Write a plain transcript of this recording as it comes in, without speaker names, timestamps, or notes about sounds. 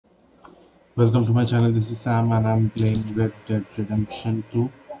Welcome to my channel. This is Sam and I'm playing Red Dead Redemption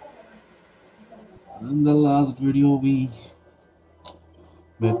 2. In the last video we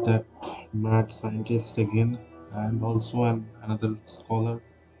met that mad scientist again and also another scholar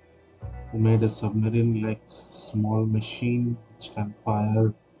who made a submarine like small machine which can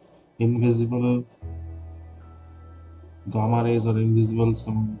fire invisible gamma rays or invisible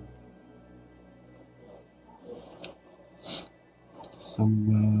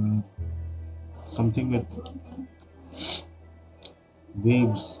something with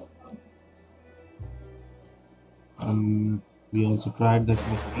waves, and we also tried that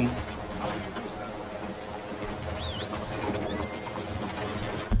machine.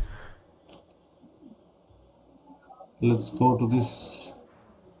 Let's go to this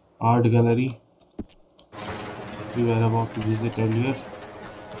art gallery we were about to visit earlier.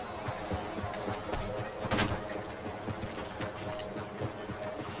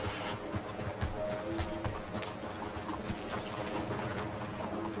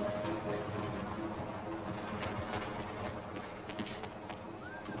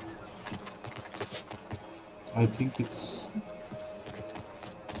 I think it's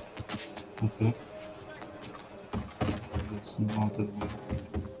okay. There's no other way.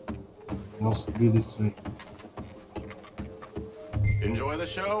 Must be this way. Enjoy the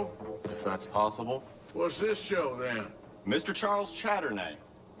show, if that's possible. What's this show, then? Mr. Charles Chatternay.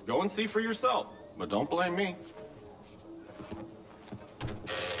 Go and see for yourself, but don't blame me.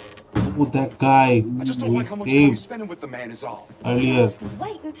 Oh, that guy I just don't who we like how much time you're saved spending with the man is all. earlier. Just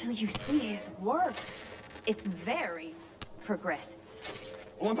wait until you see his work. It's very progressive.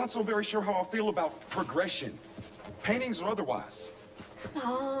 Well, I'm not so very sure how I feel about progression. Paintings or otherwise. Come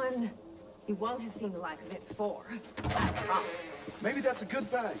on. You won't have seen the like of it before. I promise. Maybe that's a good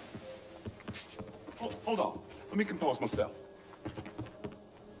thing. Hold on. Let me compose myself.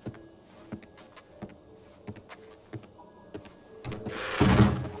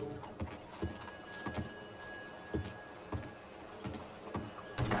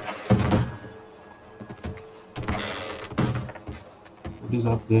 What is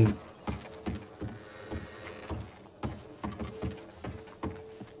up there?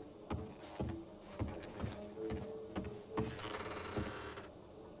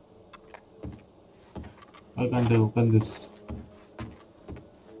 Why can't I open this?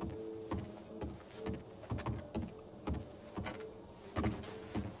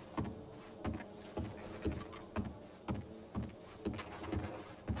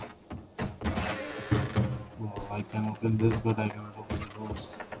 Well, I can open this, but I cannot open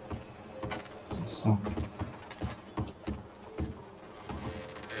those. Some.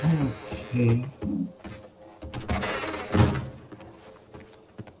 Okay.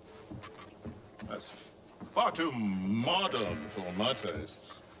 That's far too modern for my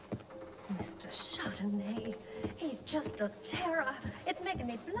tastes. Mr. Chardonnay, he's just a terror. It's making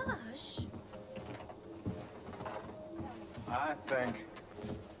me blush. I think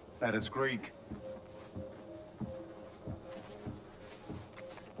that it's Greek.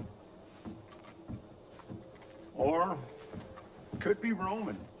 Or could be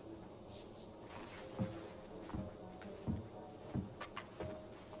Roman.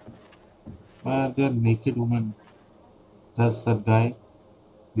 Why are there naked women? That's that guy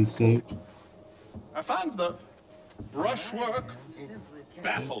we saved. I find the brushwork Every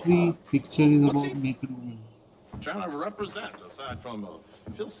baffling. picture is What's about he- naked women. Trying to represent, aside from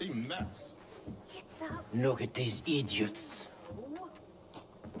a filthy mess. It's up. Look at these idiots.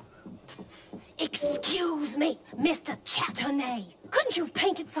 Excuse me, Mr. Chatternay. Couldn't you have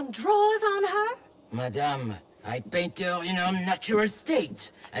painted some drawers on her? Madame, I paint her in her natural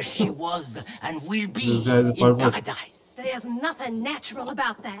state, as she was and will be This guy's a in pervert. paradise. There's nothing natural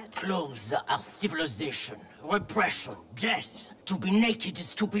about that. Clothes are civilization, repression, death. To be naked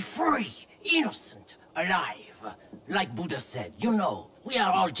is to be free, innocent, alive. Like Buddha said, you know, we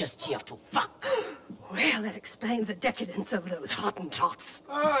are all just here to fuck. Well, that explains the decadence of those Hottentots.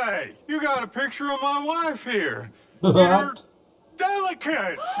 Hey, you got a picture of my wife here. What?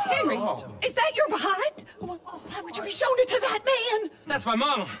 Delicate. Henry, is that your behind? Why would you be showing it to that man? That's my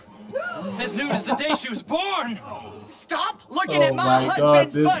mom. As nude as the day she was born. Stop looking Oh at my my god,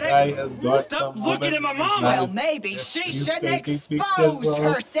 husband's this guy buttocks. has got Stop some looking at my woman in his mama. Well, life. maybe she He's shouldn't taking pictures expose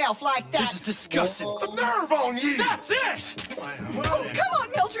of- herself like This is that. disgusting. The nerve on you! That's it! Come on,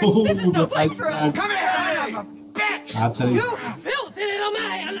 Mildred. This is no place for us. Come here, son of a bitch! After he's You filthy little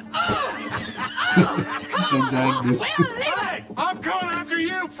man! Oh! Come on, enjoying this. we'll leave it! Hey, I'm coming after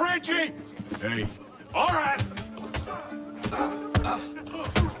you, Frenchie. Hey, All right.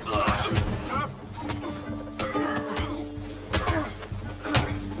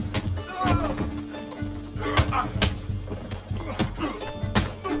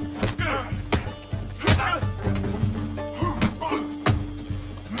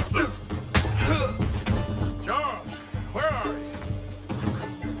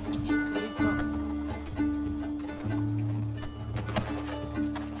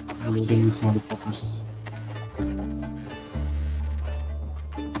 looting these motherfuckers.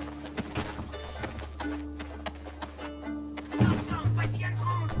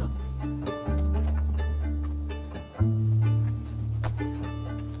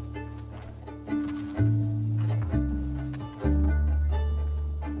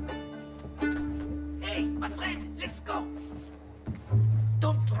 Hey, my friend, let's go.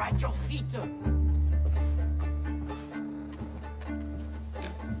 Don't drag your feet.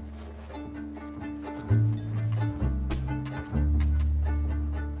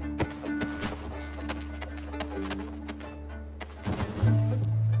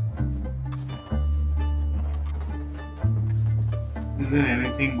 Is there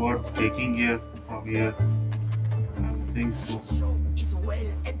anything worth taking here from here? I don't think so. This show is well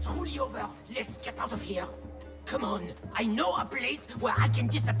and truly over. Let's get out of here. Come on, I know a place where I can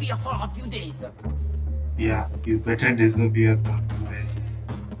disappear for a few days. Yeah, you better disappear for today.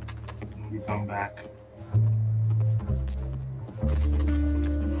 When we come back.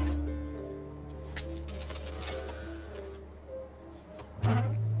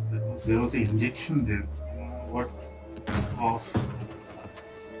 There was an injection there. What off?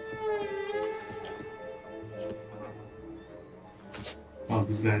 Oh,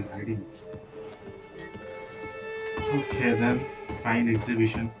 this guy is hiding. Okay then, find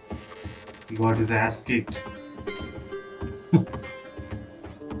exhibition. He got his ass kicked.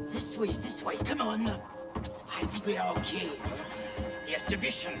 This way, come on. I think we are okay. The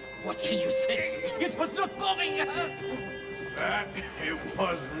exhibition, what can you say? It was not boring. That it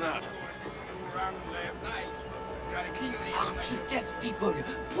was not. Aren't you test people?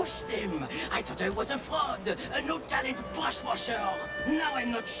 Push them. I thought I was a fraud, a no-talent brushwasher. Now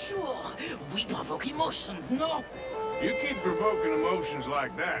I'm not sure. We provoke emotions, no? You keep provoking emotions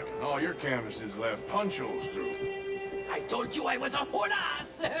like that, and all your canvases left punch holes through. I told you I was a whole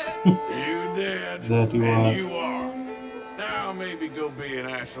ass. You did, That you and are. you are. Now maybe go be an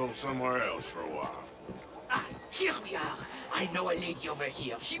asshole somewhere else for a while. Ah, here we are. I know a lady over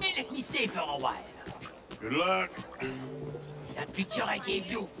here. She may let me stay for a while. Good luck. That picture I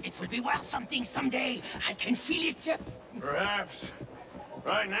gave you, it will be worth something someday. I can feel it. Perhaps.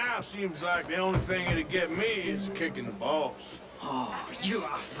 Right now, seems like the only thing that'd get me is kicking the balls. Oh, you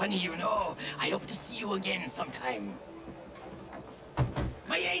are funny, you know. I hope to see you again sometime.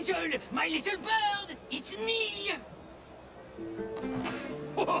 My angel, my little bird, it's me!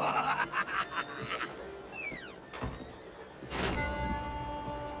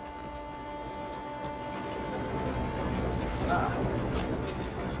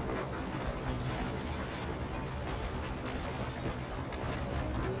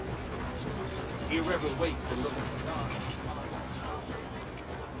 Irreverent waits to look at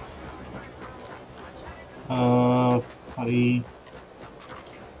I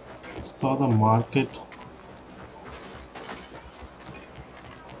saw the market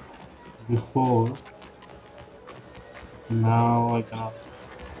before. Now I cannot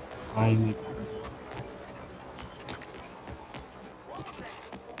find it.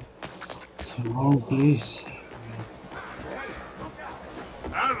 It's a wrong place.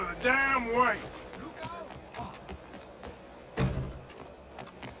 Out of the damn way!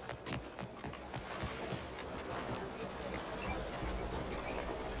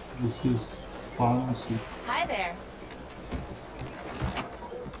 This is pharmacy. Hi there.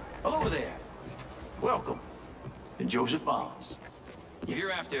 Hello there. Welcome to Joseph Bombs. If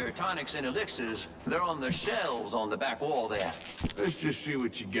you're after tonics and elixirs, they're on the shelves on the back wall there. Let's just see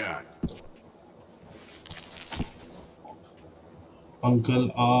what you got.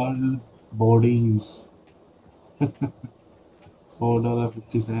 Uncle All Bodies.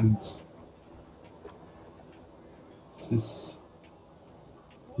 $4.50. This is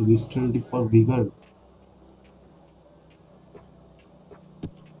restorative for vigor.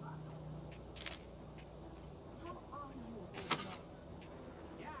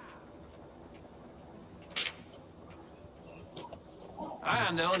 I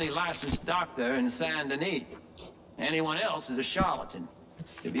am the only licensed doctor in Saint Denis. Anyone else is a charlatan.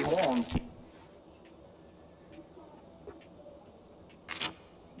 To be warned.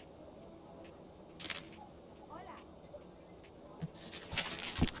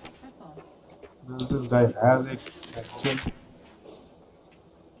 This guy has it actually.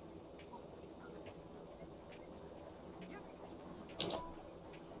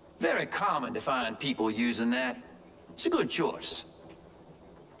 Very common to find people using that. It's a good choice.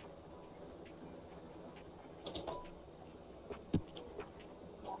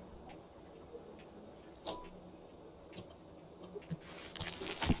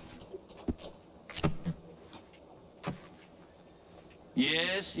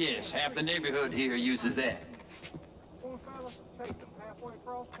 Yes, yes. Half the neighborhood here uses that.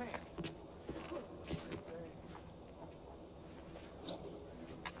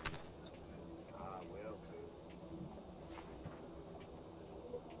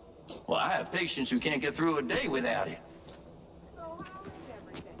 Well, I have patients who can't get through a day without it.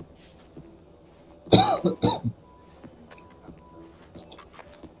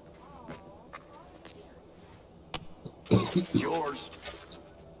 It's yours.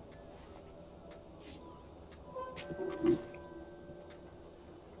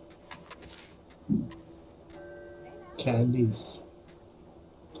 Candies.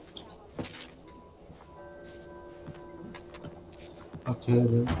 Okay,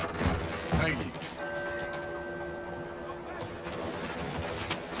 then. Thank you.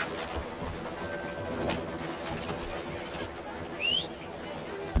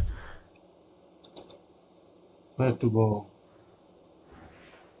 Where to go?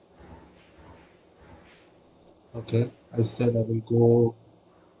 Okay, I said I will go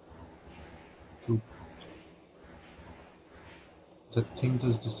to. That thing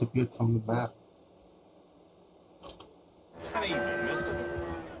just disappeared from the map. Good evening, mister.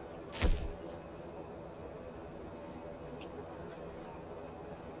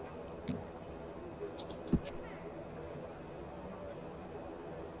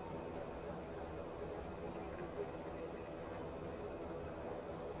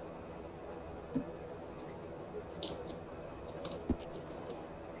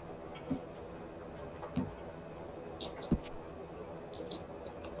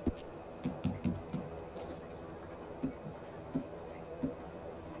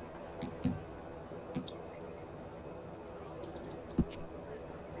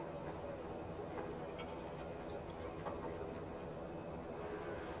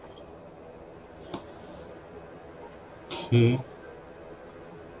 Okay,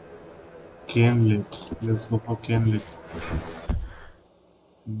 Cane Lake. Let's go for Cane Lake.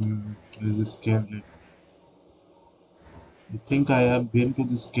 Where is this Cane Lake? I think I have been to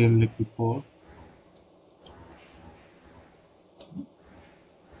this Cane Lake before.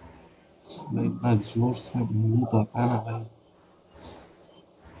 मैं इतना जोर से भूत आता है ना भाई.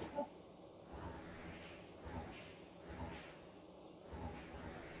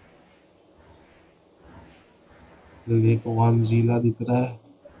 Lake one जिला दिख रहा है.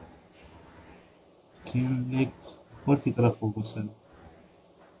 Cane Lake ऊपर की तरफ होगा सर.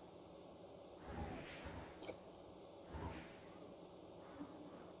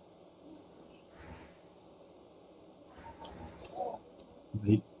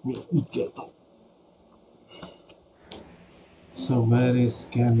 भाई मैं क्या था? So where is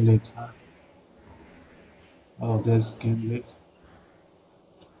Cane Lake? Huh? Oh, there's Cane Lake.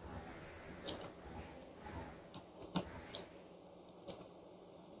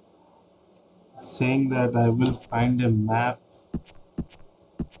 Saying that I will find a map.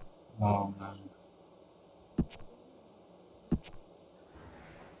 Oh man.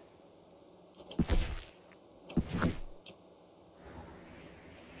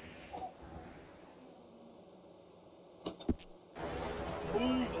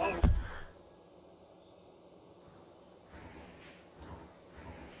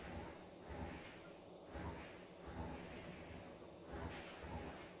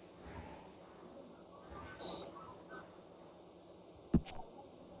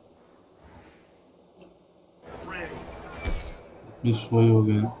 Let me show you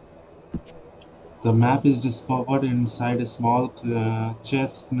again. The map is discovered inside a small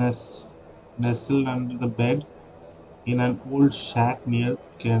chest nestled under the bed in an old shack near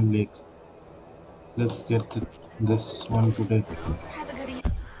Cane Lake. Let's get this one today.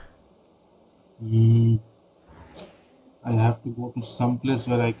 I have to go to some place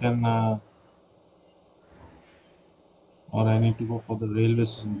where I can, or I need to go for the railway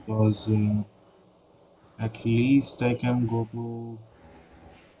station because at least I can go to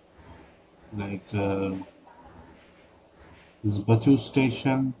like this Bachu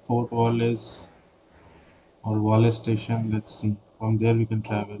station, Fort Wallace, or Wallace station. Let's see. From there we can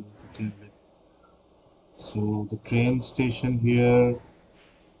travel to Cane Lake. So the train station here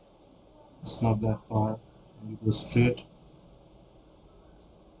is not that far. We go straight.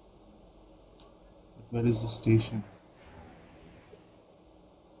 But where is the station?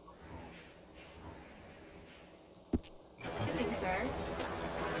 Evening, sir.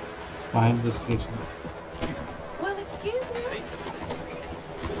 Behind the station. Well, excuse me.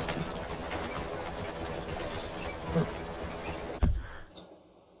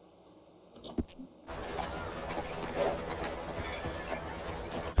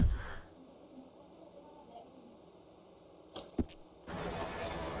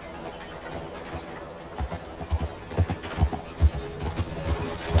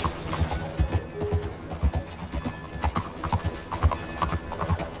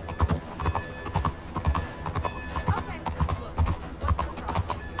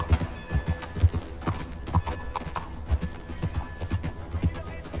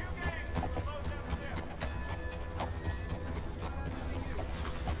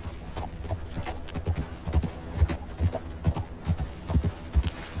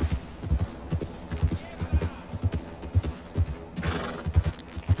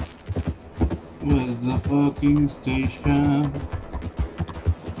 Working station.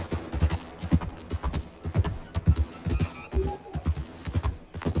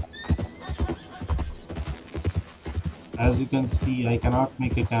 As you can see, I cannot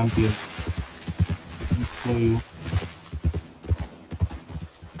make a camp here. Let me show you.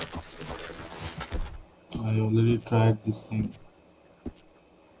 I already tried this thing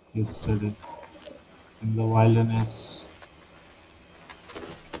yesterday in the wilderness.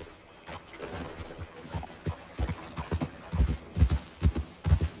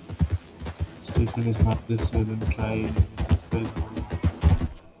 Station is not this way, then try this way.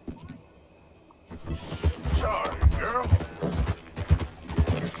 Sorry, girl.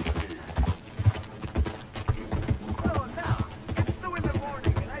 So now, it's 2 in the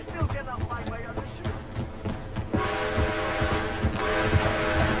morning and I still cannot find my other shoe.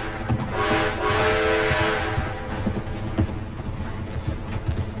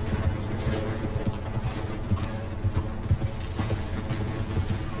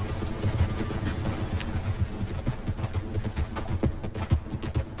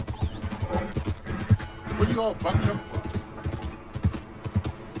 What are you all bucked up for?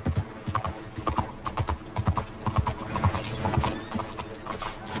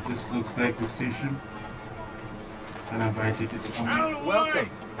 This looks like the station. And I buy tickets from it. Out of the way! Welcome.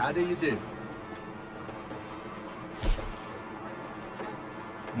 How do you do?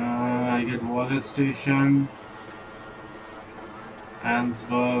 I get Wallace Station,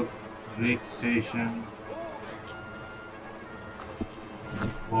 Ansburg, Rick Station,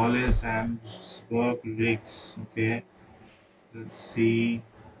 Wallace, Ansburg, Riggs. Okay, let's see.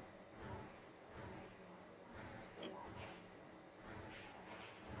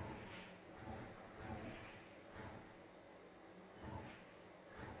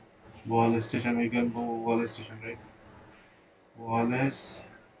 Wallace Station, we can go Wallace Station, right? Wallace,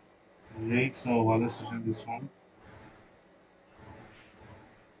 Riggs, or Wallace Station, this one.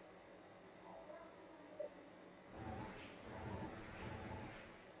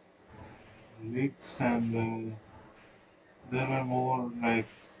 Riggs, and there were more like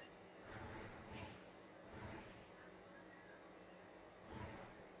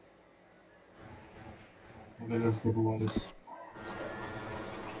okay, let's go to Wallace.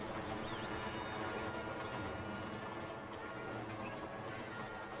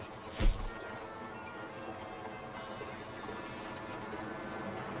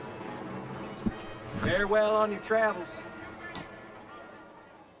 Farewell on your travels.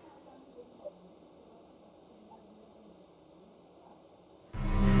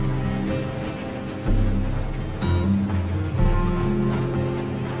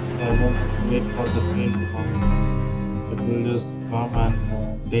 I don't have to wait for the train to come. It will just come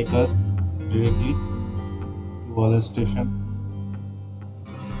and take us directly to Wallace Station.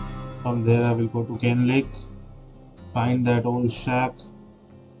 From there, I will go to Ken Lake, find that old shack.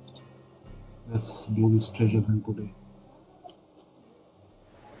 Let's do this treasure hunt today.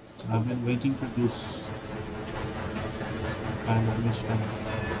 I've been waiting to do this kind of mission.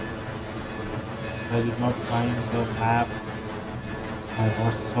 I did not find the map. My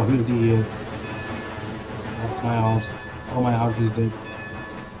horse is already here. That's my horse. Oh, my horse is dead.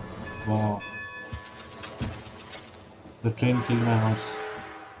 Wow. The train killed my horse.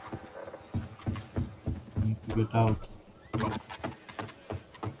 I need to get out.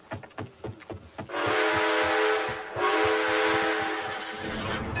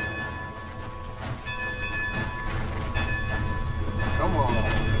 Come on,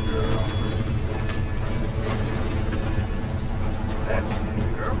 girl. That's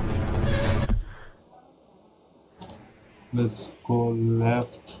it, girl. Let's go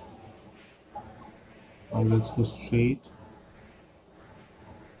left. Or let's go straight.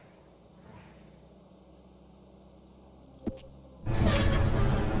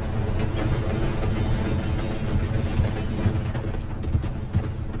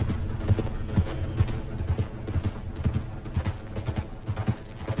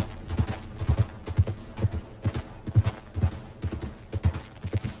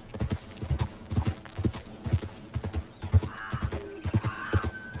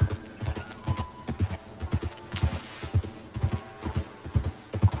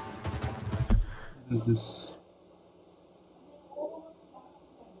 What is this?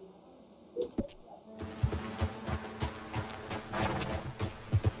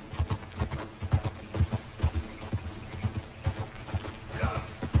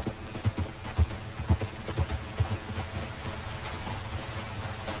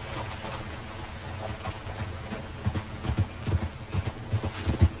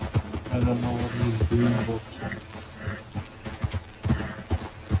 I don't know what he's doing, but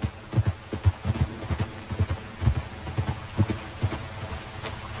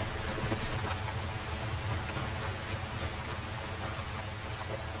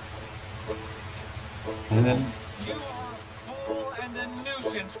And then You are a fool and a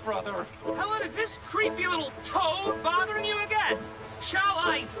nuisance, brother. Helen, is this creepy little toad bothering you again? Shall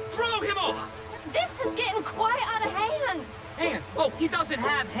I throw him off? This is getting quite out of hand. Hands? Oh, he doesn't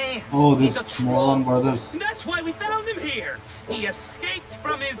have hands. oh, He's this a moron troll. brothers. That's why we found him here. He escaped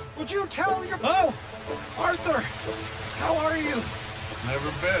from his... Would you tell your... Oh, Arthur, how are you?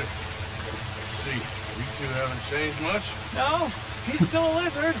 Never better. See, you two haven't changed much. No, he's still a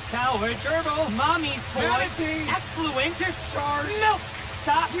lizard. Coward, gerbil, mommy's boy, Manatee. effluent, discharge, milk,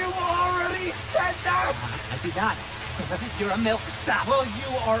 sop. You already said that! I did not. You're a milk sop. Well,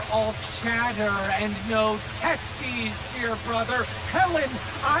 you are all chatter and no testes, dear brother. Helen,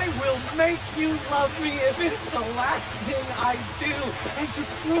 I will make you love me if it's the last thing I do. And to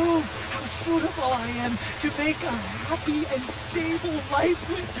prove how suitable I am to make a happy and stable life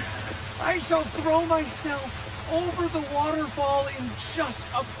with, I shall throw myself over the waterfall in just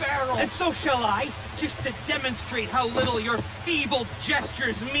a barrel. And so shall I, just to demonstrate how little your feeble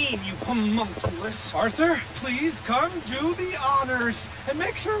gestures mean, you homunculus. Arthur, please come do the honors and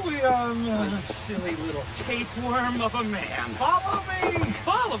make sure we, You silly little tapeworm of a man. follow me.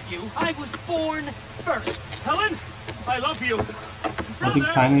 Follow you? I was born first. Helen, I love you. I think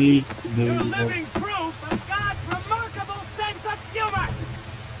Brother, finally they you're will living proof of God's remarkable sense of humor.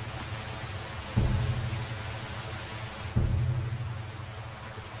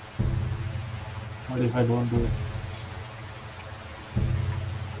 What if I don't do it?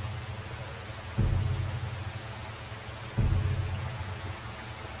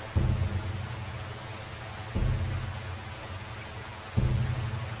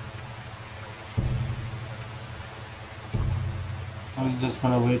 I was just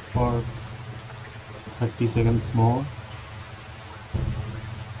gonna wait for 30 seconds more.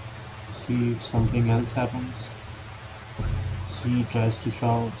 See if something else happens. She tries to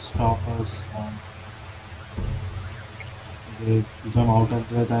stop us. They jump out of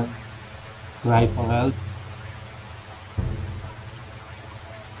bed and cry for help.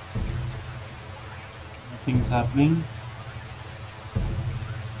 Nothing's happening,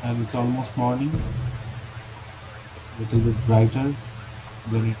 and it's almost morning. A little bit brighter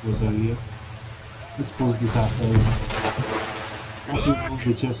than it was earlier. Let's post this after.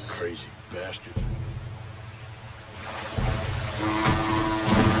 Which is Crazy bastard.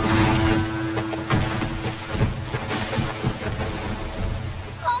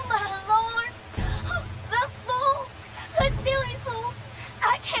 Oh my lord! The fools! The silly fools!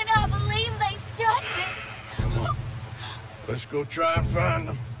 I cannot believe they've done this! Let's go try and find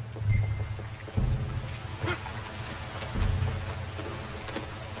them.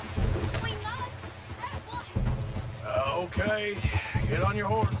 We must at once! Okay, get on your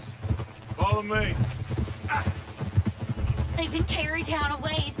horse. Follow me. They've been carried down a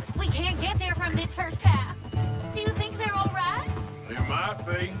ways. We can't get there from this first path. Do you think they're all right? They might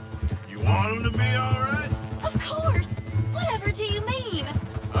be. You want them to be all right? Of course! Whatever do you mean?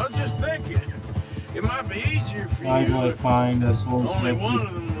 I was just thinking. It might be easier for why you do I if find a soul only like one this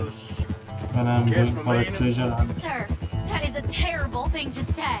of them was... when I'm Catch going my for a meaning? treasure hunt? Sir, that is a terrible thing to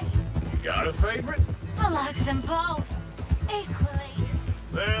say. You got a favorite? I like them both. Equally.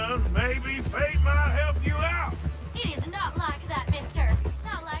 Then maybe fate might help you out. It is not like that, mister.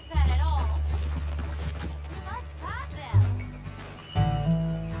 Not like that at all. You must fight them.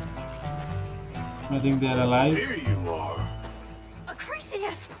 I think they're alive. Here you are.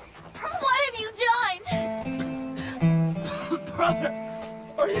 Acrisius! What have you done? Brother,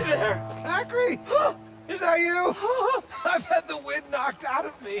 are you there? Acri! Is that you? I've had the wind knocked out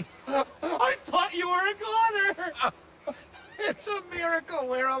of me. I thought you were a goner. It's a miracle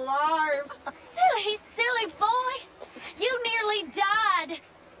we're alive. Silly, silly boys! You nearly died.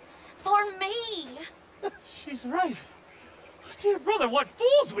 For me. She's right. Dear brother, what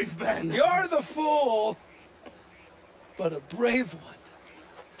fools we've been. You're the fool, but a brave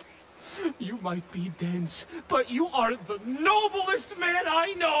one. You might be dense, but you are the noblest man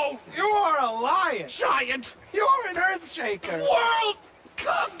I know. You are a lion. Giant. You're an earthshaker. World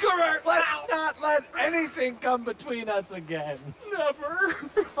conqueror. Let's not let anything come between us again. Never.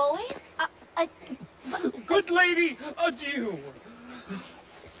 Boys? Good lady, adieu.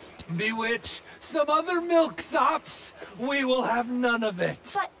 Bewitch some other milksops. We will have none of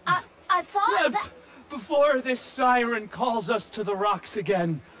it. But I thought that... Before this siren calls us to the rocks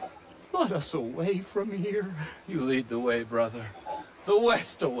again, let us away from here. You lead the way, brother. The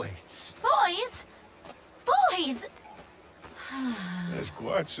west awaits. Boys! Boys! There's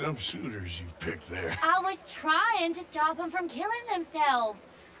quite some suitors you've picked there. I was trying to stop them from killing themselves.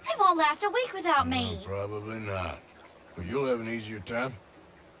 They won't last a week without me. Probably not. But you'll have an easier time.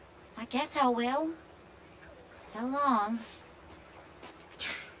 I guess I will. So long.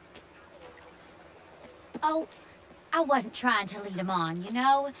 Oh, I wasn't trying to lead him on, you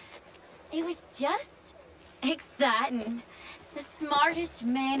know? It was just exciting. The smartest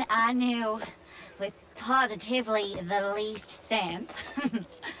man I knew, with positively the least sense.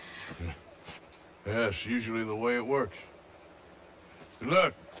 That's usually the way it works. Good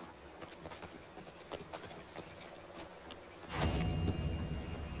luck.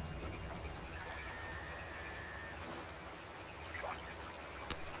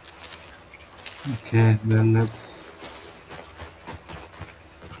 Okay, then let's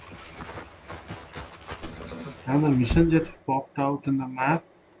have the mission just popped out in the map.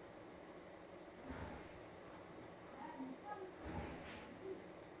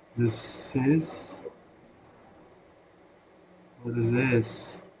 This is, what is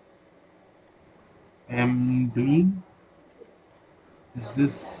this? MD? Is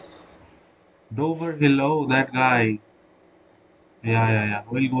this Dover Hill? Oh, that guy. Yeah.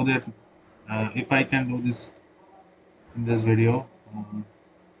 We'll go there. If I can do this in this video.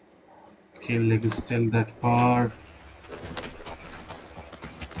 Okay, like it's still that far.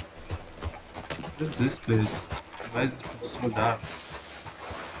 What is this place? Why is it so dark?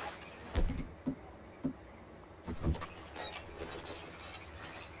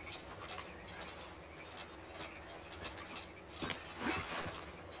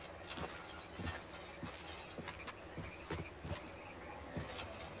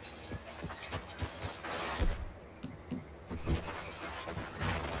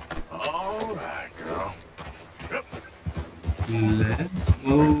 All right, girl. Yep. Let's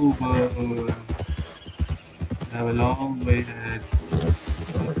go, bud. Have a long way ahead.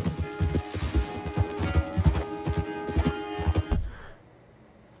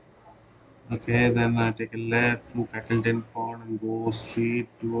 Okay, then I take a left through Cattleton Pond and go straight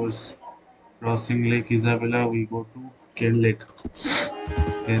towards crossing Lake Isabella. We go to Ken Lake.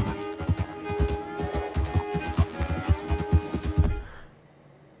 Okay.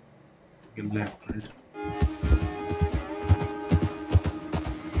 Take a left, right?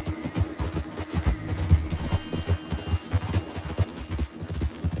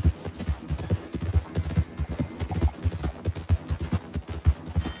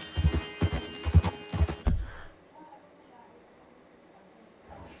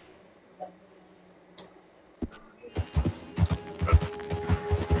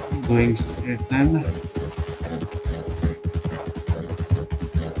 Going straight then.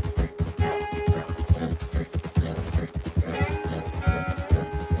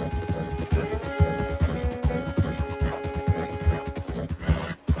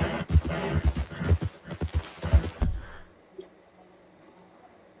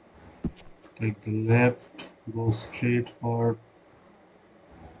 Take the left, go straight for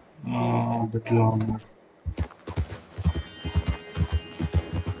a bit longer.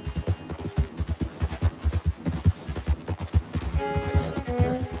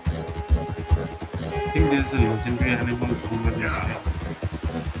 I think there's a legendary animal from the area.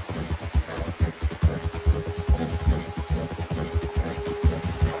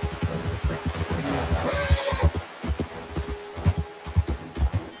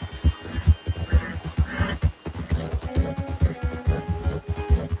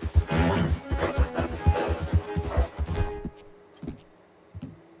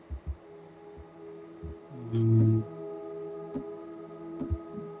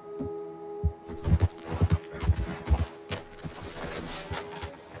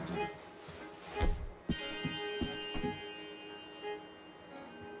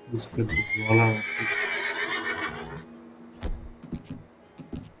 Let's put the brawler.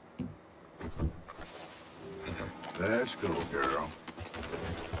 Let's go, girl.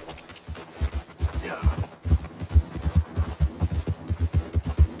 Yeah.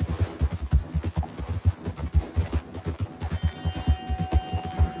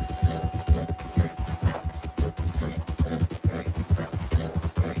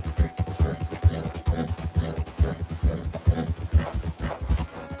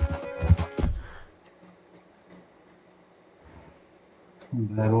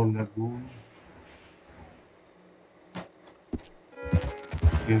 Barrow Lagoon.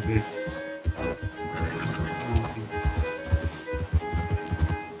 Okay, wait.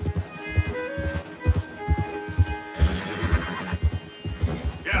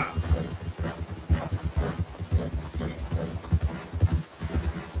 Yeah.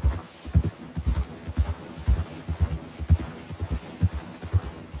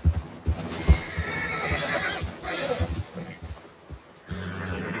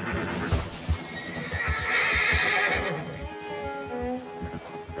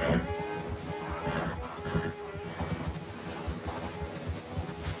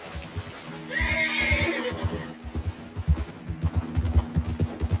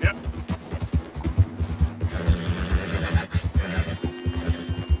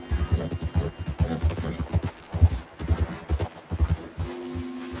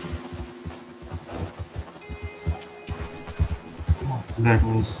 That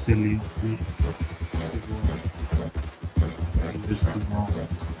was silly of me. This is wrong.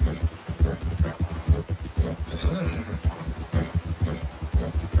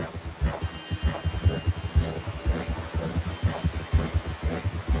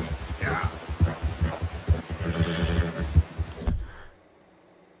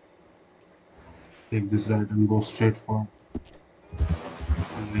 Take this right and go straight for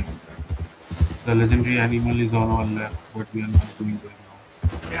the legendary animal is on our left, but we are not doing that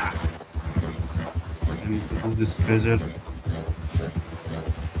now. I need to do this treasure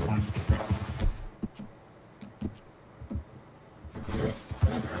hunt.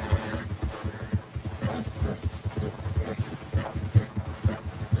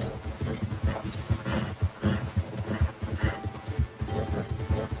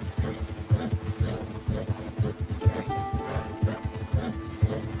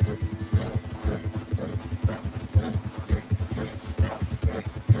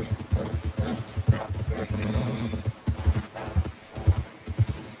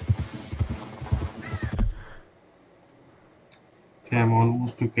 Okay, I'm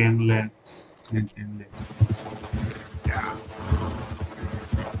almost to 10 lakh. 10 lakh.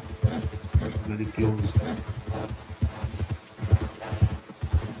 Very close.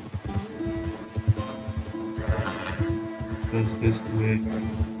 Just this way.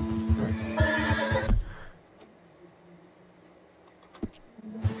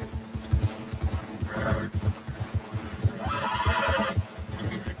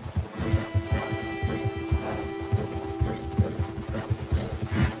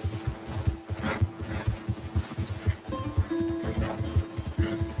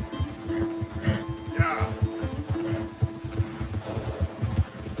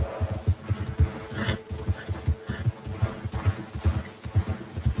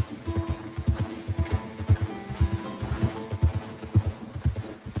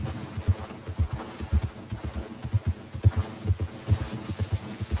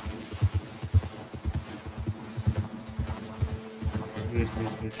 Wait,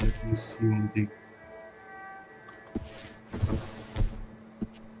 let me see one thing.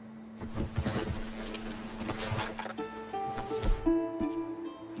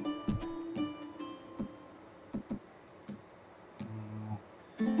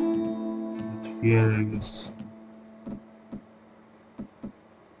 Here, I guess.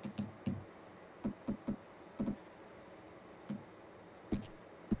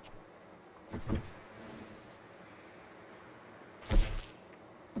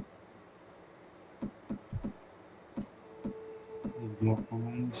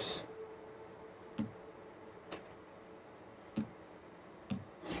 Documents.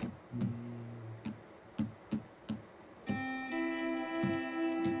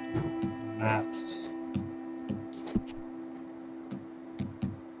 Maps.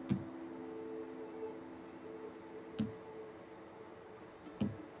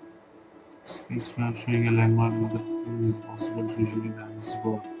 Space map showing a landmark method is possible to usually dance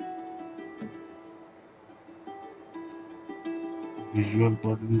board. Visual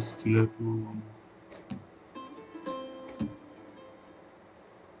coordinates killer to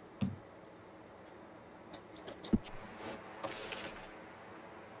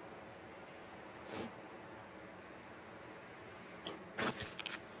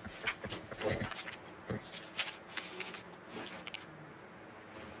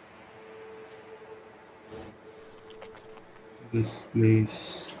this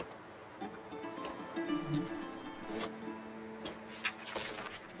place.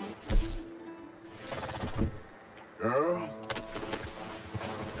 Girl?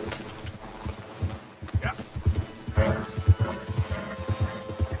 Yeah.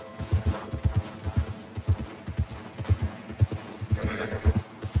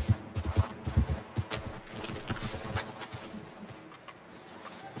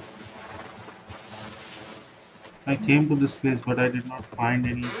 I came to this place, but I did not find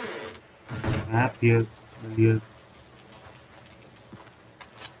any map here earlier.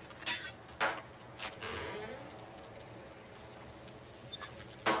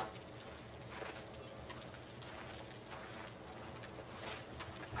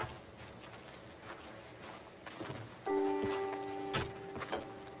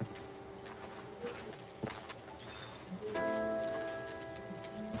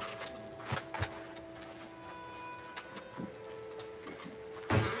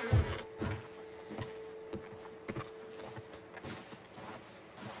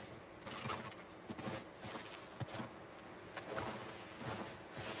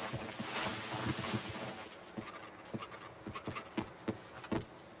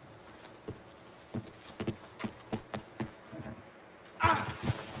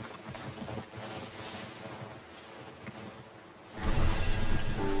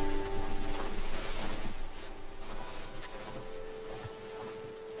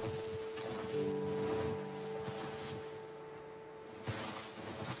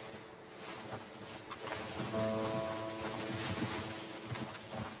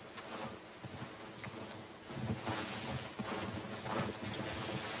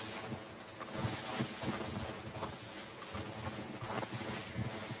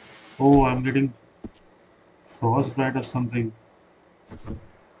 Oh, I'm getting frostbite or something.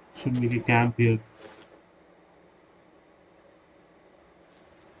 Should make a camp here.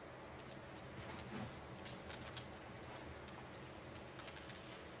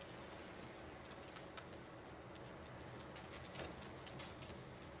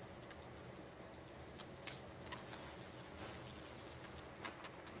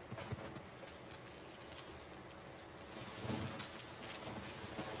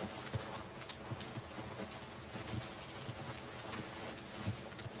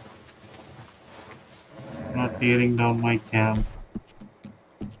 Not tearing down my camp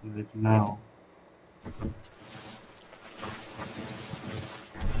right now.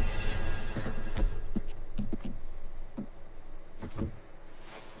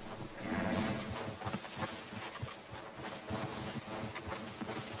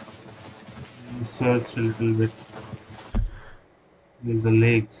 Search a little bit. There's a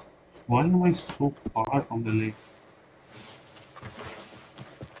lake. Why am I so far from the lake?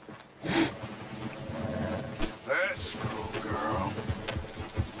 Let's go, girl.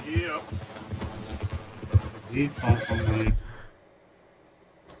 Yep. Way far from the lake.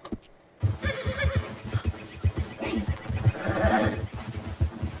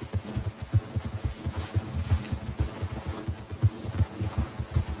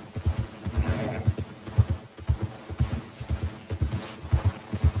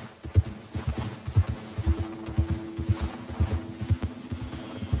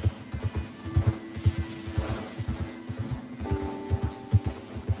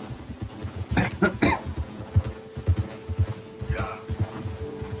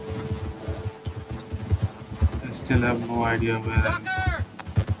 I still have no idea where I am. Tucker!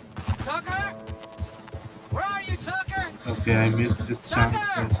 Tucker? Where are you, Tucker? Okay, I missed this chance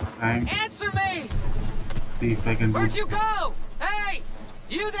Tucker! first time. Answer me! See if I can do Where'd you something. go? Hey!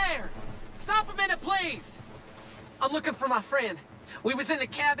 You there! Stop a minute, please! I'm looking for my friend. We was in the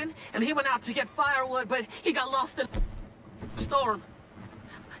cabin, and he went out to get firewood, but he got lost in the storm.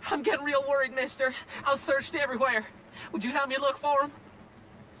 I'm getting real worried, mister. I searched everywhere. Would you help me look for him?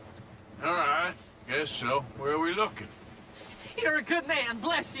 All right. Guess so. Where are we looking? You're a good man,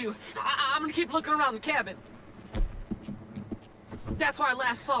 bless you. I'm gonna keep looking around the cabin. That's where I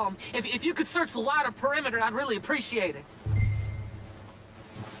last saw him. If you could search the wider perimeter, I'd really appreciate it.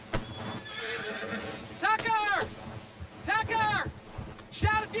 Tucker! Tucker!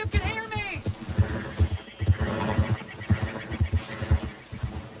 Shout if you can hear me!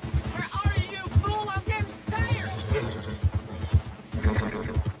 Where are you, you fool? I'm getting scared!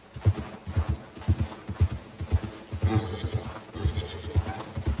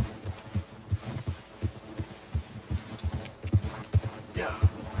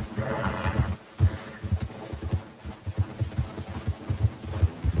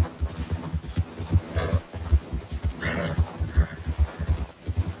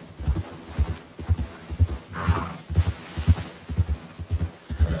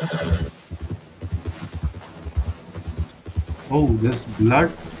 Oh, there's blood.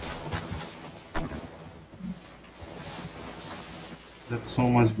 That's so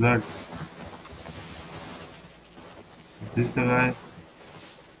much blood. Is this the guy?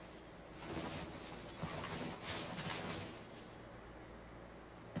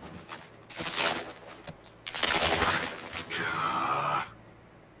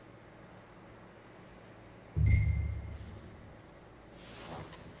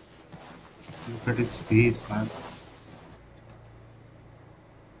 Look at his face, man.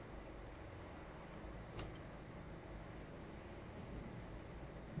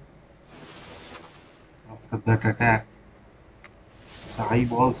 After that attack, his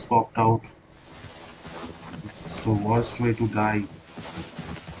eyeballs popped out. It's the worst way to die.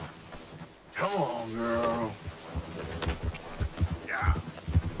 Come on, girl.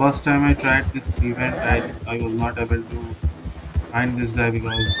 First time I tried this event, I was not able to find this guy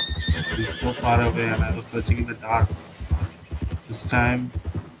because he's so far away and I was searching in the dark. This time,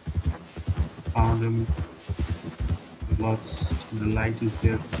 found him because the light is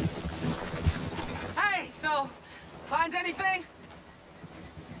there. Hey, so, find anything?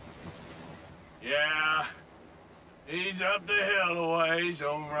 Yeah. He's up the hill a ways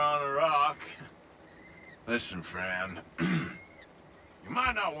over on a rock. Listen, friend. You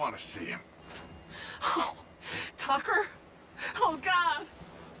might not want to see him. Oh, Tucker? Oh, God!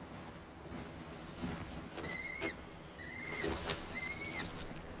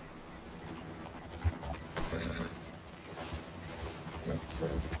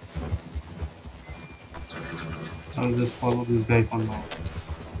 I'll just follow this guy for now.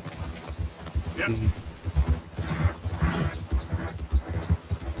 Yep.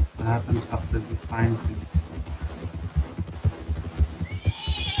 What happens after he finds me?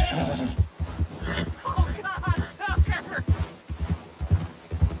 Oh God, Tucker!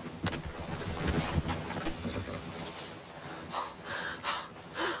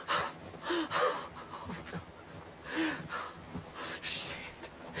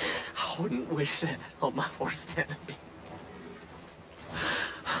 Shit. I wouldn't wish that on my worst enemy.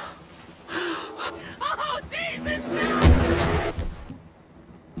 Oh, Jesus, no!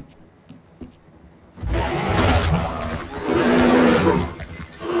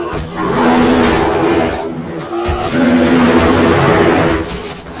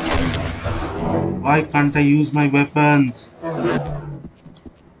 Why can't I use my weapons?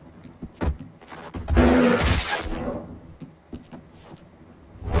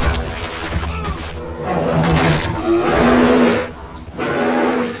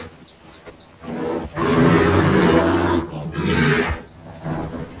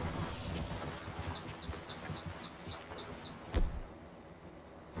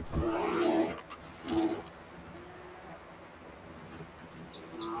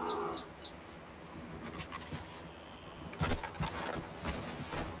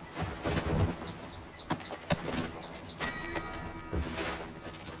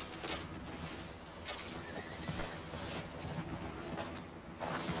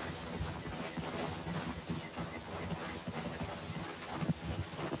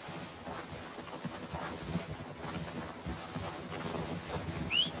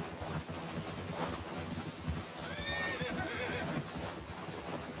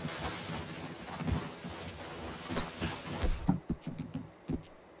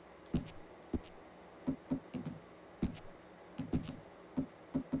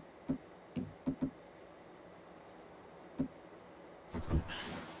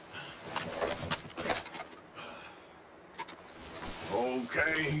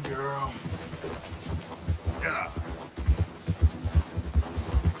 Okay, girl. Yeah.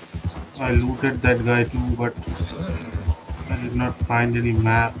 I looted that guy too, but I did not find any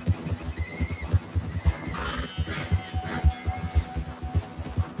map.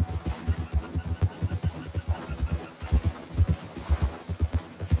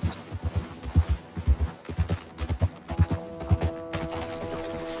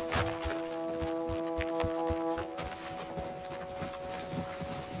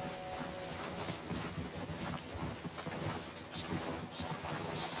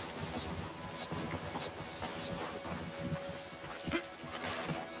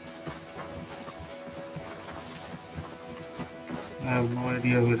 I have no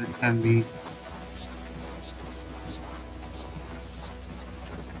idea where it can be.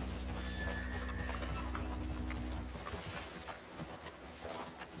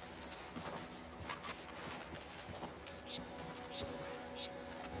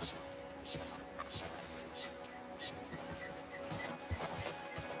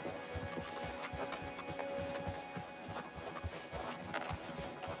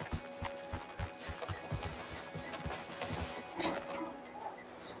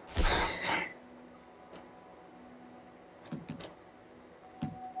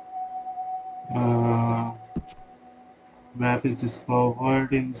 Uh, Map is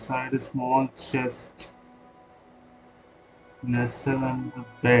discovered inside a small chest nestled under the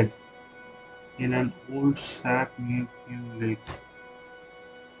bed in an old shack near Pune Lake.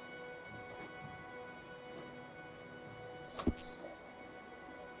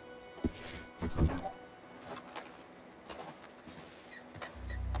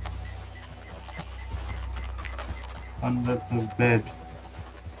 Under the bed.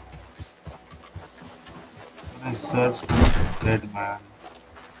 I searched for the bed, man.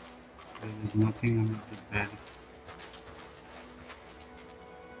 There is nothing under the bed.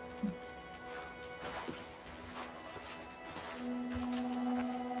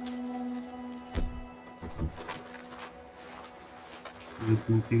 There is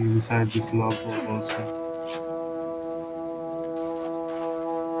nothing inside this logbook also.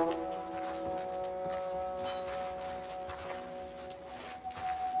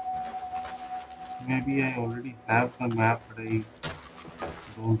 Maybe I already have the map, but I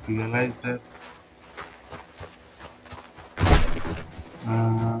don't realize that.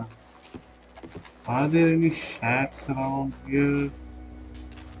 Uh, are there any shacks around here?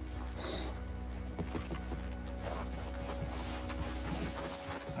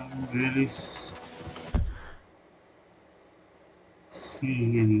 I don't really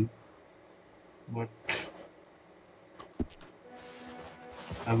see any, but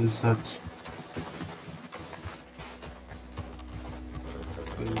I will search.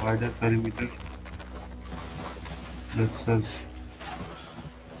 A wider perimeter. Let's search.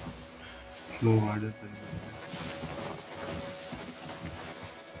 slow harder.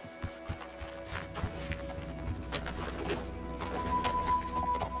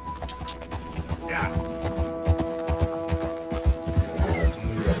 Yeah.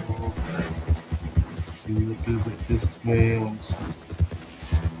 A little bit this way also.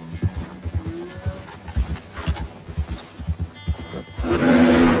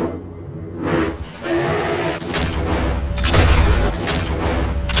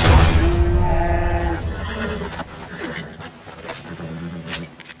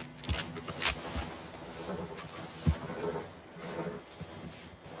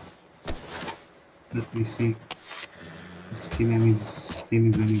 Let me see. Skin is any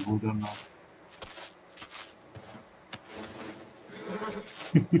good or not.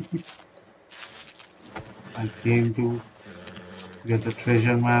 I came to get a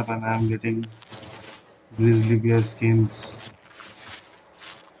treasure map and I'm getting grizzly bear skins.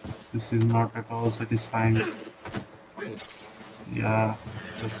 This is not at all satisfying. Yeah,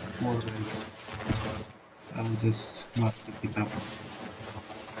 that's more right. I'll just not pick it up.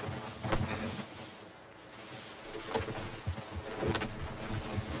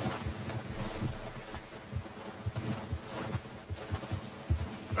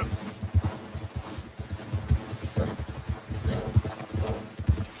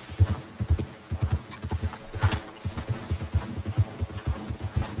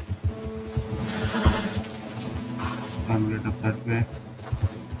 Can't get up that way.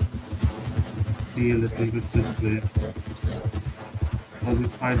 See a little bit this way. Because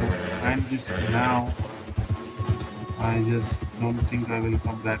if I don't find this now, I just don't think I will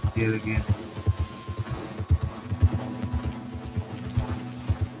come back here again.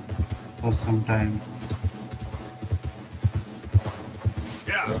 For some time.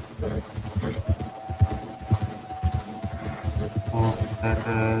 Yeah. Oh,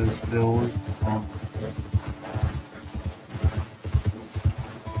 that is the old song.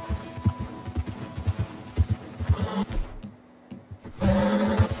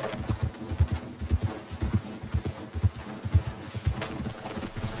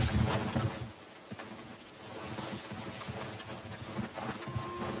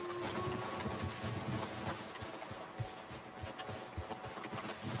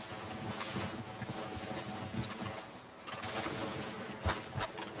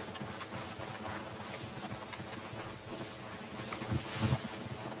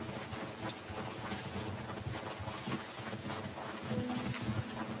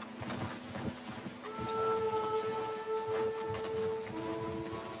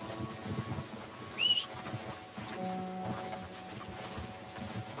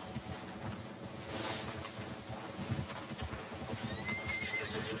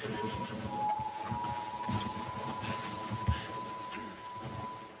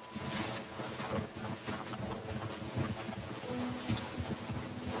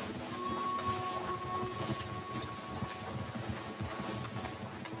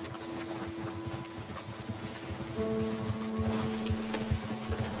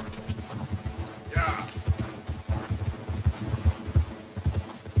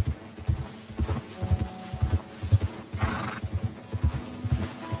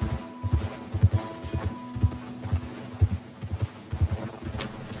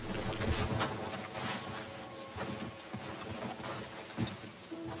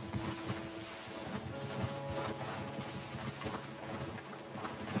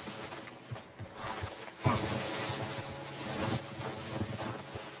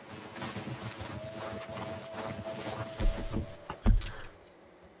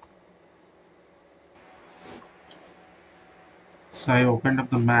 So I opened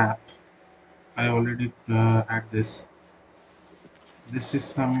up the map. I already had this. This is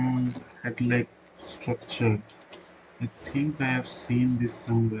some head-like structure. I think I have seen this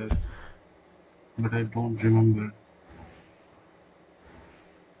somewhere, but I don't remember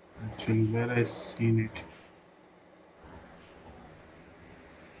actually where I seen it.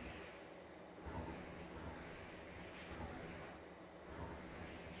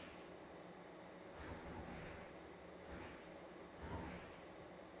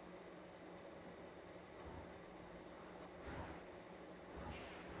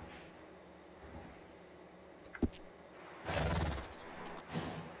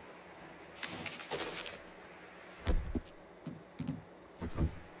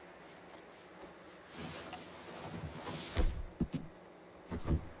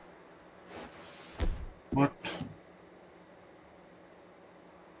 But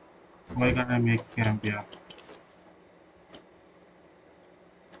why can't I make camp? Yeah.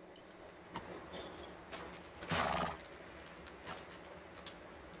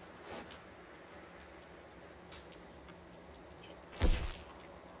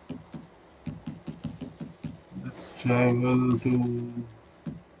 travel to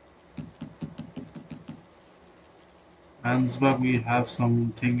Ansbach. We have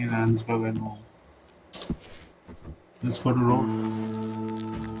something in Ansbach, I know. Let's go to road.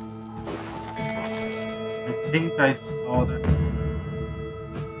 I think I saw that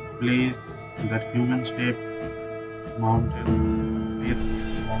place, that human-shaped mountain, base of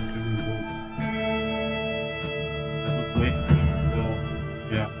the mountain road. That was way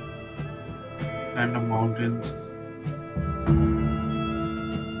yeah, this kind of mountains.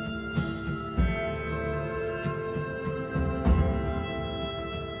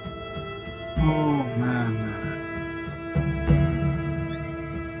 Oh man.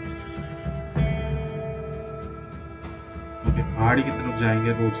 Okay पहाड़ी की तरफ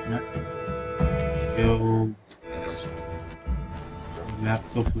जाएंगे रोज में तो map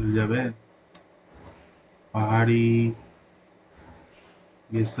तो खुल जावे पहाड़ी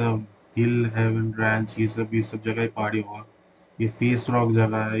ये सब हिल हेवन रैंच ये सब जगह ही पहाड़ी होगा ये फेस रॉक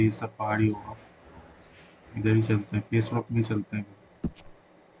जगह है ये सब पहाड़ी होगा इधर ही चलते हैं फेस रॉक में चलते हैं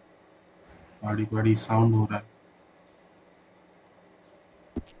पहाड़ी पहाड़ी साउंड हो रहा है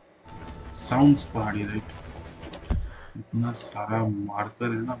साउंड्स पहाड़ी राइट इतना सारा मार्कर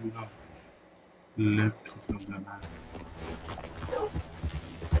है ना पूरा लेफ्ट की तरफ जाना है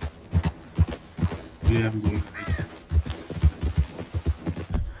ये हम going right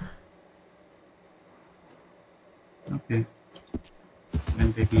okay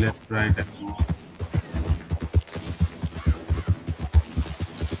then take left right and go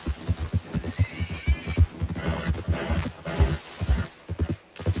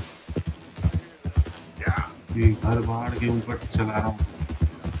ये घर बाहर के ऊपर से चला रहा हूँ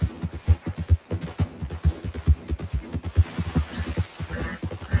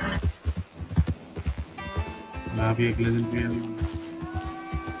मैं भी अगले दिन भी नहीं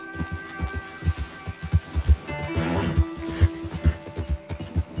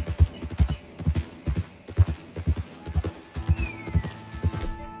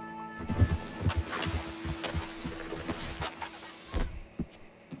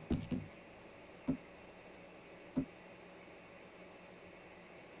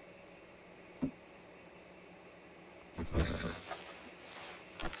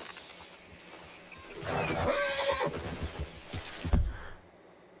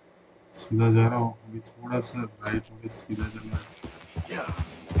सीधा जा रहा हूँ अभी थोड़ा सा राइट होके सीधा चलना है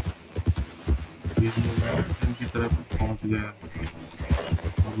ये माउंटेन की तरफ पहुँच गया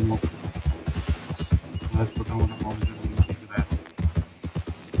और छोटा मोटा माउंटेन दिख रहा है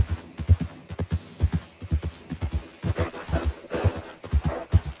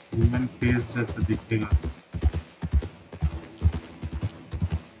ह्यूमन फेस जैसा दिखेगा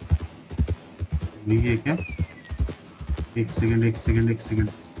वही है क्या एक सेकंड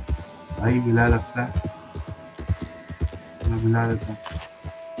भाई मिला लगता है मैं मिला देता हूँ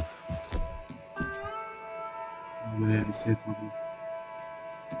ऐसे थोड़ी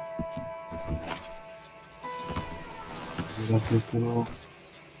से करो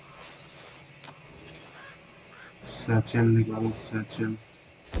सैचल निकालो सैचल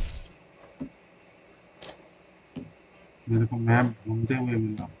मेरे को मैप ढूंढते हुए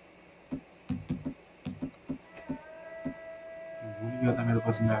मिला भूल गया था मेरे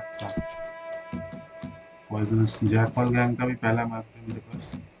पास मैप था पॉइजनस जैकपॉल गैंग का भी पहला मैप है मेरे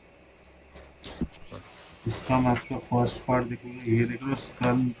पास इसका मैप का फर्स्ट पार्ट देखोगे ये देख लो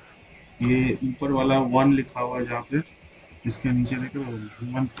स्कल ये ऊपर वाला 1 लिखा हुआ है जहाँ पे इसके नीचे देखो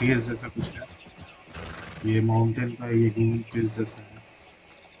ह्यूमन फेस जैसा कुछ है ये माउंटेन का ये ह्यूमन फेस जैसा है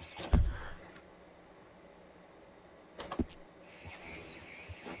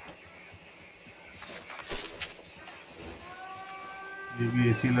ये भी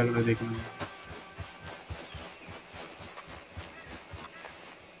ऐसे ही लग रहा है देखने में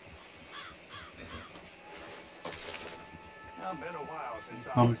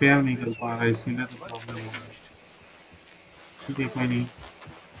कंपेयर नहीं कर पा रहा इसीलिए तो प्रॉब्लम हो रहा है ठीक है कोई नहीं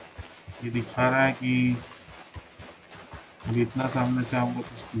ये दिखा रहा है कि अभी इतना सामने से आऊँगा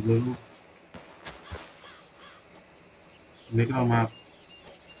तो जरूर देख रहा हूँ मैं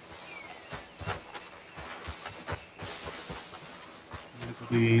मेरे को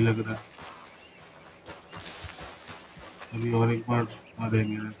तो यही लग रहा है अभी और एक बार अरे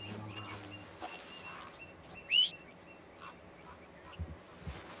मेरा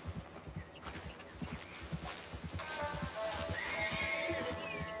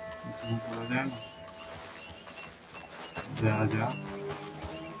जा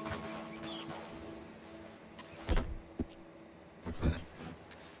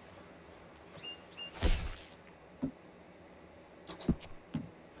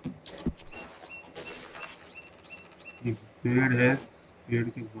पेड़ है, पेड़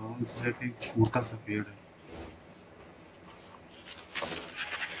के बगल से जाके एक छोटा सा पेड़ है,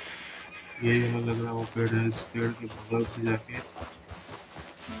 ये वाला लग रहा वो पेड़ है, इस पेड़ के बगल से जाके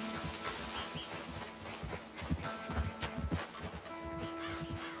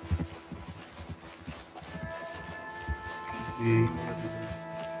ये वाला दिख रहा है।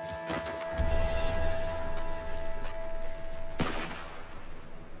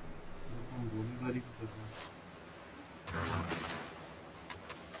 गोलीबारी भी कर रहा है।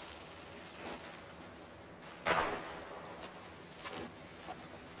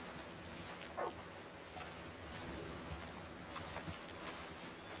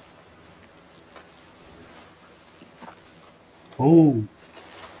 ओह,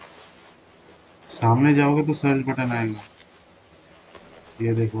 सामने जाओगे तो सर्च बटन आएगा,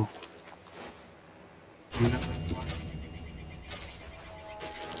 ये देखो।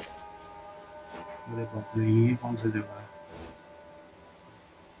 अरे बाप रे, ये कौन सी जगह है?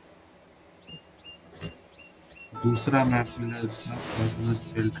 दूसरा मैप मिला इसका,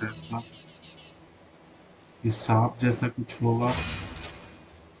 स्पेल ट्रैप का। ये सांप जैसा कुछ होगा,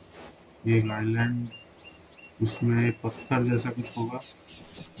 ये एक आइलैंड, उसमें पत्थर जैसा कुछ होगा,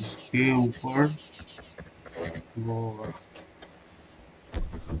 उसके ऊपर वो होगा।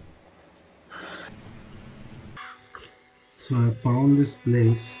 So I found this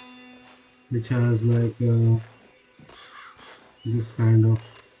place which has like this kind of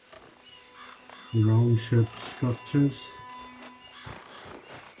round shaped structures.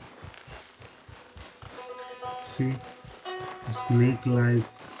 See, a snake like,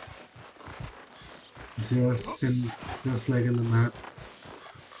 just like in the map.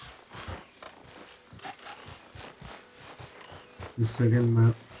 The second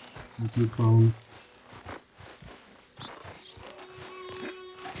map that we found.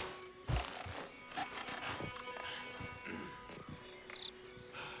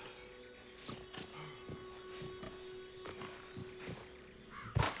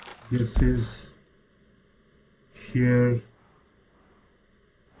 This is here,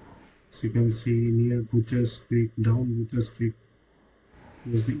 as you can see, near Butcher's Creek. Down Butcher's Creek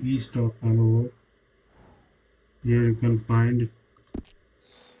is the east of Hanover. Here you can find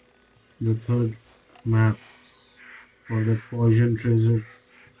the third map for the Persian treasure.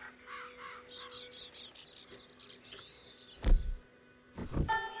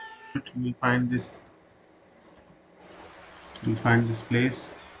 We find this. We find this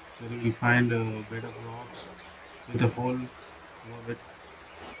place where we find a bed of rocks with a hole over it.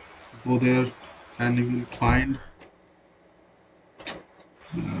 Go there and you will find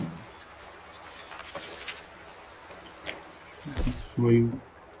show you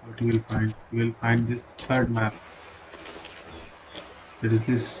what you will find. You will find this third map. It is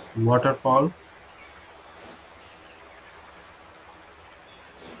this waterfall.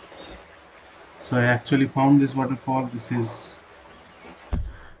 So I actually found this waterfall. This is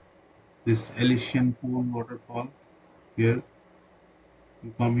this Elysian pool waterfall. Here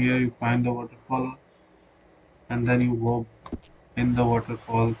you come here, you find the waterfall, and then you go in the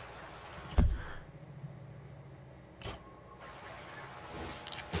waterfall.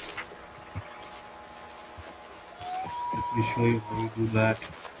 Let me show you how you do that.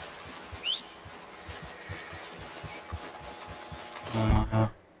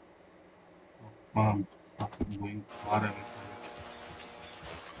 I'm going far away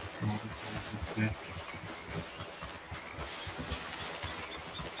from it. This way.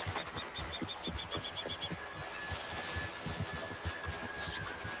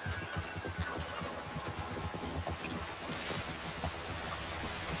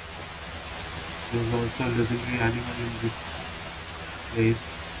 There's also a legendary animal in this place.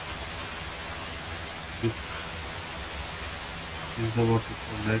 This is the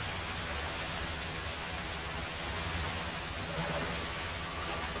waterfall, right?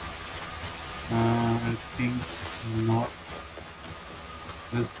 I think not.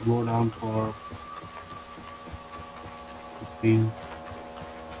 Let's go down for 15.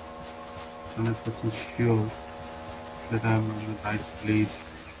 100% sure that I'm in the right place.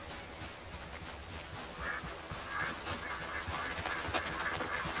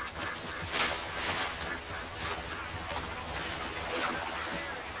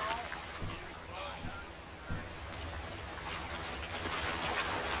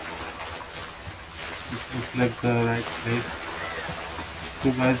 This looks like the right place.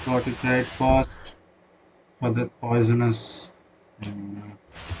 You guys got it right first for the poisonous. Show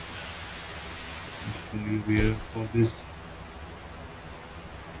you where for this.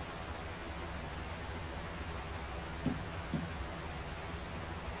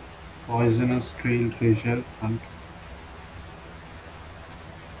 Poisonous trail treasure hunt.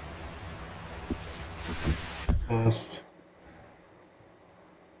 Just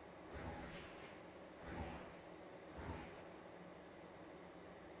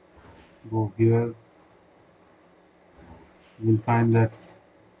go here. You will find that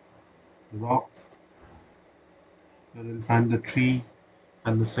rock. You will find the tree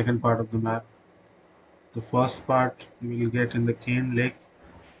and the second part of the map. The first part you will get in the Cane Lake.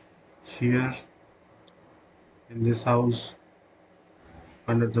 Here in this house,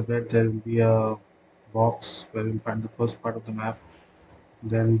 under the bed, there will be a box where you'll find the first part of the map.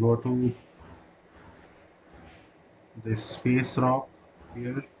 Then go to this face rock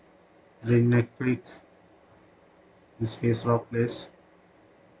here, Ringneck Creek, this face rock place.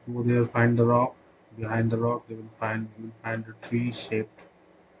 Go there, find the rock. Behind the rock, you will find a tree shaped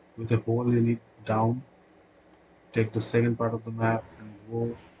with a hole in it down. Take the second part of the map and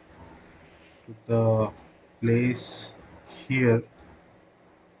go to the place here.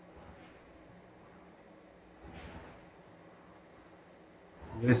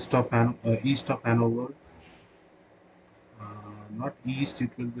 East of Hanover. Not east, it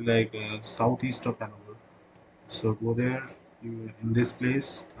will be like southeast of Hanover. So go there. In this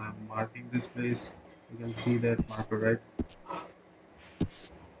place, I'm marking this place. You can see that marker, right?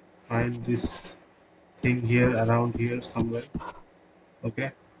 Find this thing here, around here somewhere.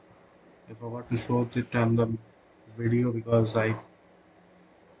 Okay. I forgot to show it on the video because I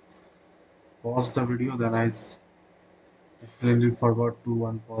paused the video, then I accidentally forgot to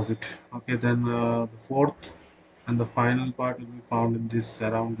unpause it. Okay, then the fourth and the final part will be found in this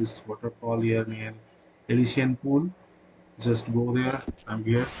around this waterfall here near Elysian Pool. Just go there. I'm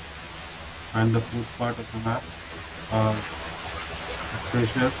here. Find the fourth part of the map.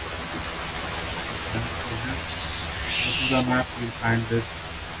 Treasure. And treasure. Go to the map. You'll find this.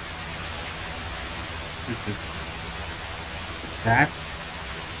 That.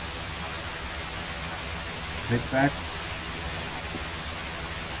 Like that.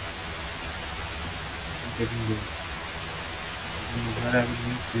 I'm taking this. I don't know where I will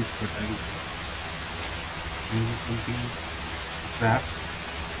use this, but I will use something crap.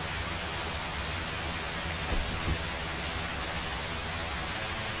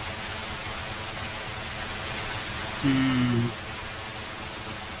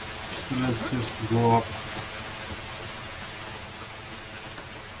 So let's just go up.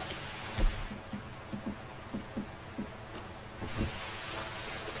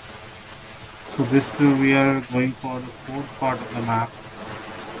 So this we are going for the fourth part of the map.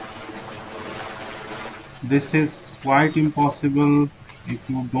 This is quite impossible if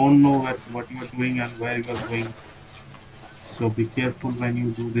you don't know what you are doing and where you are going. So be careful when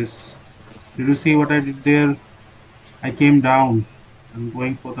you do this. Did you see what I did there? I came down. I'm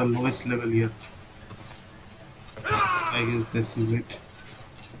going for the lowest level here. I guess this is it.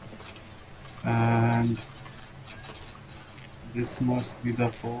 And this must be the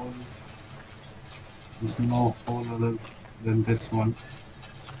hole. There's no hole other than this one.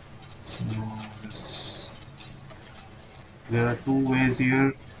 So there are two ways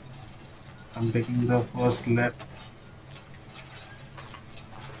here. I'm taking the first left.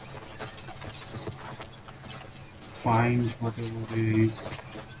 Find whatever it is.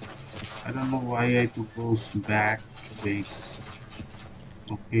 I don't know why I took those back weights.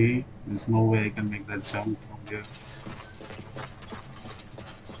 Okay, there's no way I can make that jump from here.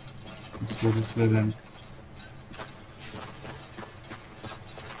 Let's go this way then.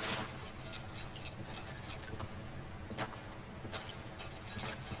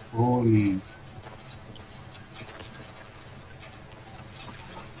 Holy.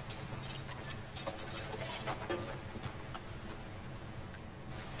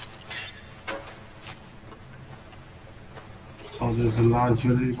 Oh, there's a large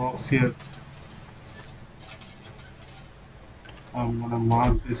jewelry box here. I'm gonna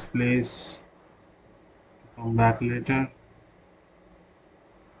mark this place. Come back later.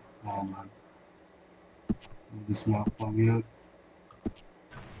 Oh man. This mark from here.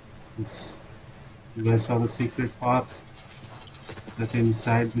 This, you guys saw the secret path that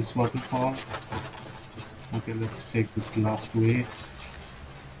inside this waterfall. Okay, let's take this last way.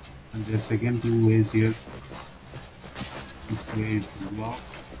 And there's again two ways here. This way is blocked.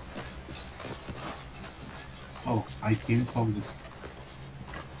 Oh, I came from this.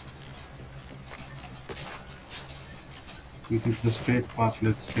 We took the straight path,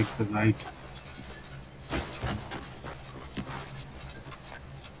 let's take the right.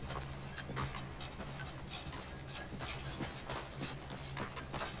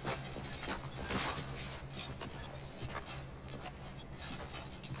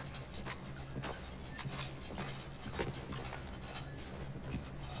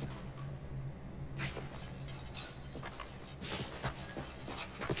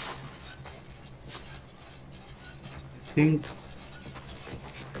 think.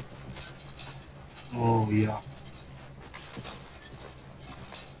 Oh yeah.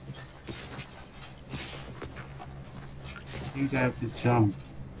 I think I have to jump.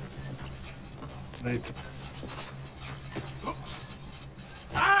 Right.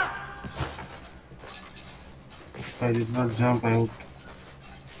 If I did not jump, I would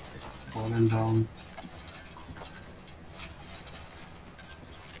fallen down.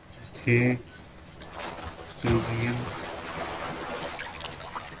 Okay. Still again.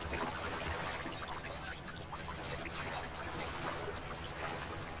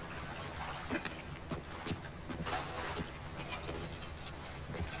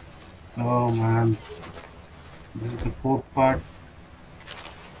 Oh man. This is the fourth part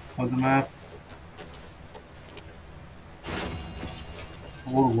of the map.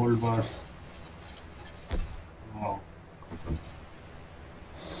 4 gold bars. Wow.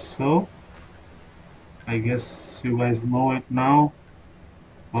 So, I guess you guys know it now,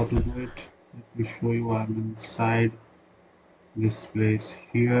 how to do it. Let me show you. I'm inside this place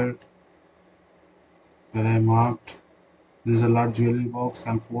here where I marked. This is a large jewelry box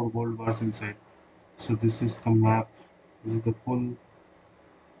and 4 gold bars inside. So this is the map. This is the full.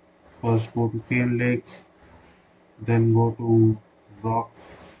 First go to Cane Lake, then go to Rock,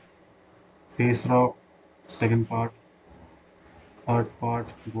 Face Rock, second part. Third part,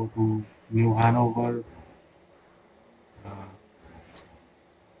 go to New Hanover, uh,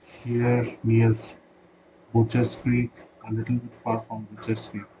 here near Butcher's Creek, a little bit far from Butcher's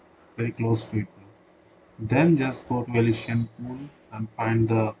Creek, very close to it. Then just go to Elysian Pool and find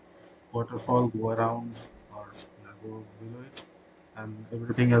the waterfall, go around or go below it, and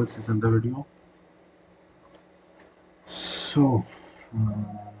everything else is in the video. So,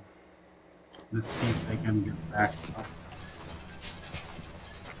 let's see if I can get back up.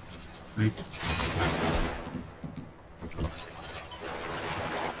 Right.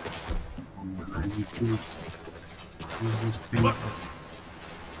 I need to use this thing.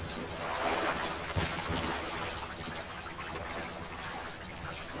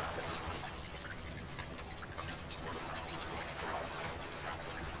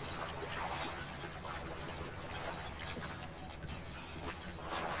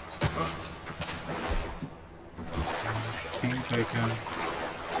 I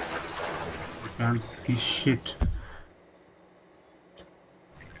can't see shit.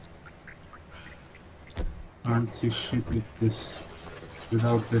 Can't see shit with this,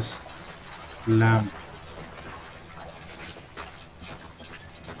 without this lamp.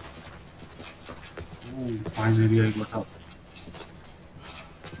 Oh, finally I got up.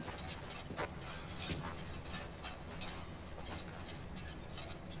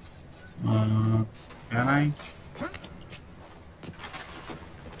 Can I?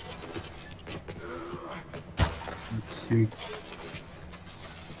 Let's see.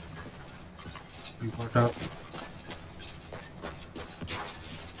 We got up.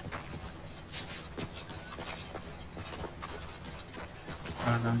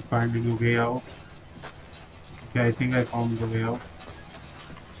 And I'm finding a way out. Okay, I think I found the way out.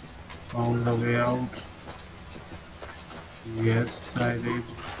 Found the way out. Yes, I did.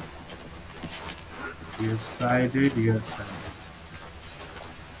 Yes, I did. Yes, I did.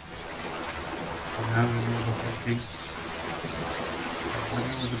 I have removed the whole thing. The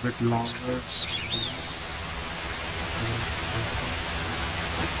video was a bit longer.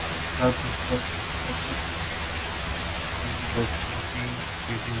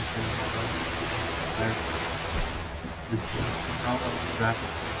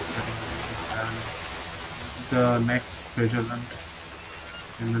 The next treasure hunt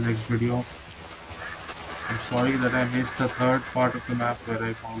in the next video. I'm sorry that I missed the third part of the map where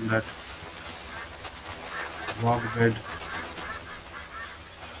I found that rock bed.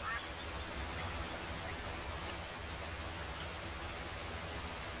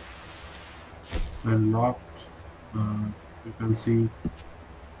 When locked, you can see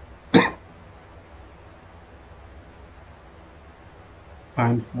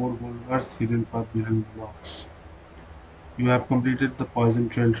find 4 gold bars hidden path behind blocks. You have completed the poison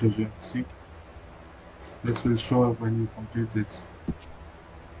trail treasure. See, this will show up when you complete this.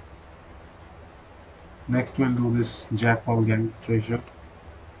 Next we'll do this Jack Paul gang treasure.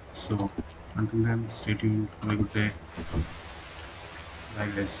 So until then, stay tuned. Have a good day. Bye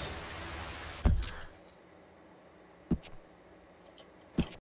guys.